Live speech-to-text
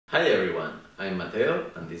Hi everyone, I'm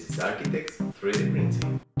Mateo and this is Architects3D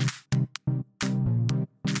Printing.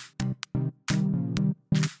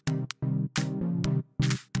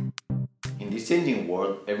 In this changing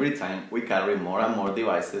world, every time we carry more and more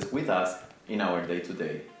devices with us in our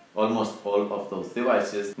day-to-day. Almost all of those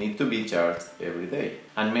devices need to be charged every day.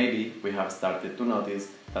 And maybe we have started to notice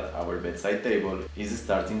that our bedside table is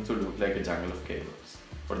starting to look like a jungle of cables.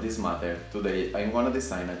 For this matter, today I'm gonna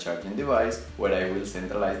design a charging device where I will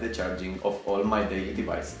centralize the charging of all my daily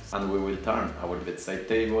devices, and we will turn our bedside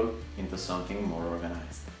table into something more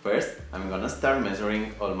organized. First, I'm gonna start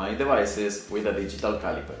measuring all my devices with a digital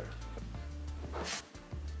caliper.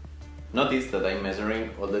 Notice that I'm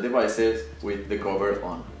measuring all the devices with the cover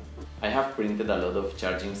on. I have printed a lot of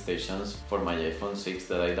charging stations for my iPhone 6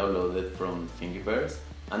 that I downloaded from Thingiverse,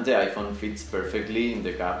 and the iPhone fits perfectly in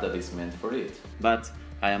the gap that is meant for it. But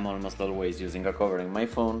I am almost always using a cover in my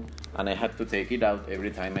phone, and I had to take it out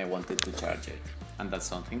every time I wanted to charge it, and that's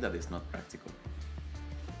something that is not practical.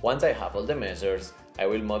 Once I have all the measures, I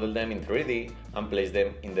will model them in 3D and place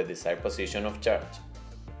them in the desired position of charge.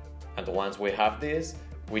 And once we have this,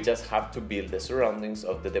 we just have to build the surroundings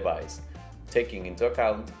of the device, taking into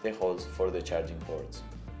account the holes for the charging ports.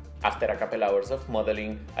 After a couple hours of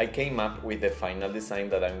modeling, I came up with the final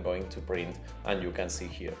design that I'm going to print, and you can see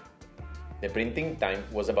here. The printing time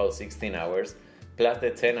was about 16 hours, plus the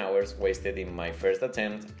 10 hours wasted in my first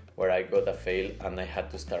attempt, where I got a fail and I had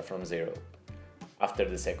to start from zero. After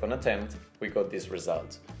the second attempt, we got this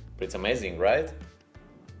result. Pretty amazing, right?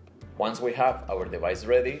 Once we have our device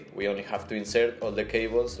ready, we only have to insert all the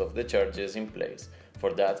cables of the chargers in place.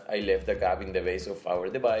 For that, I left a gap in the base of our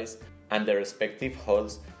device and the respective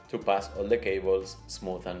holes to pass all the cables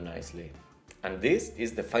smooth and nicely. And this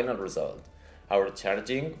is the final result. Our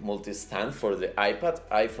charging multi-stand for the iPad,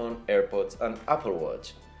 iPhone, AirPods and Apple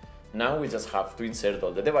Watch. Now we just have to insert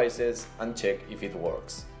all the devices and check if it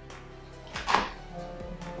works.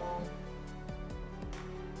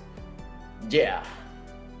 Yeah!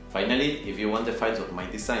 Finally, if you want the files of my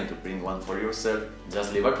design to print one for yourself,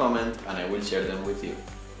 just leave a comment and I will share them with you.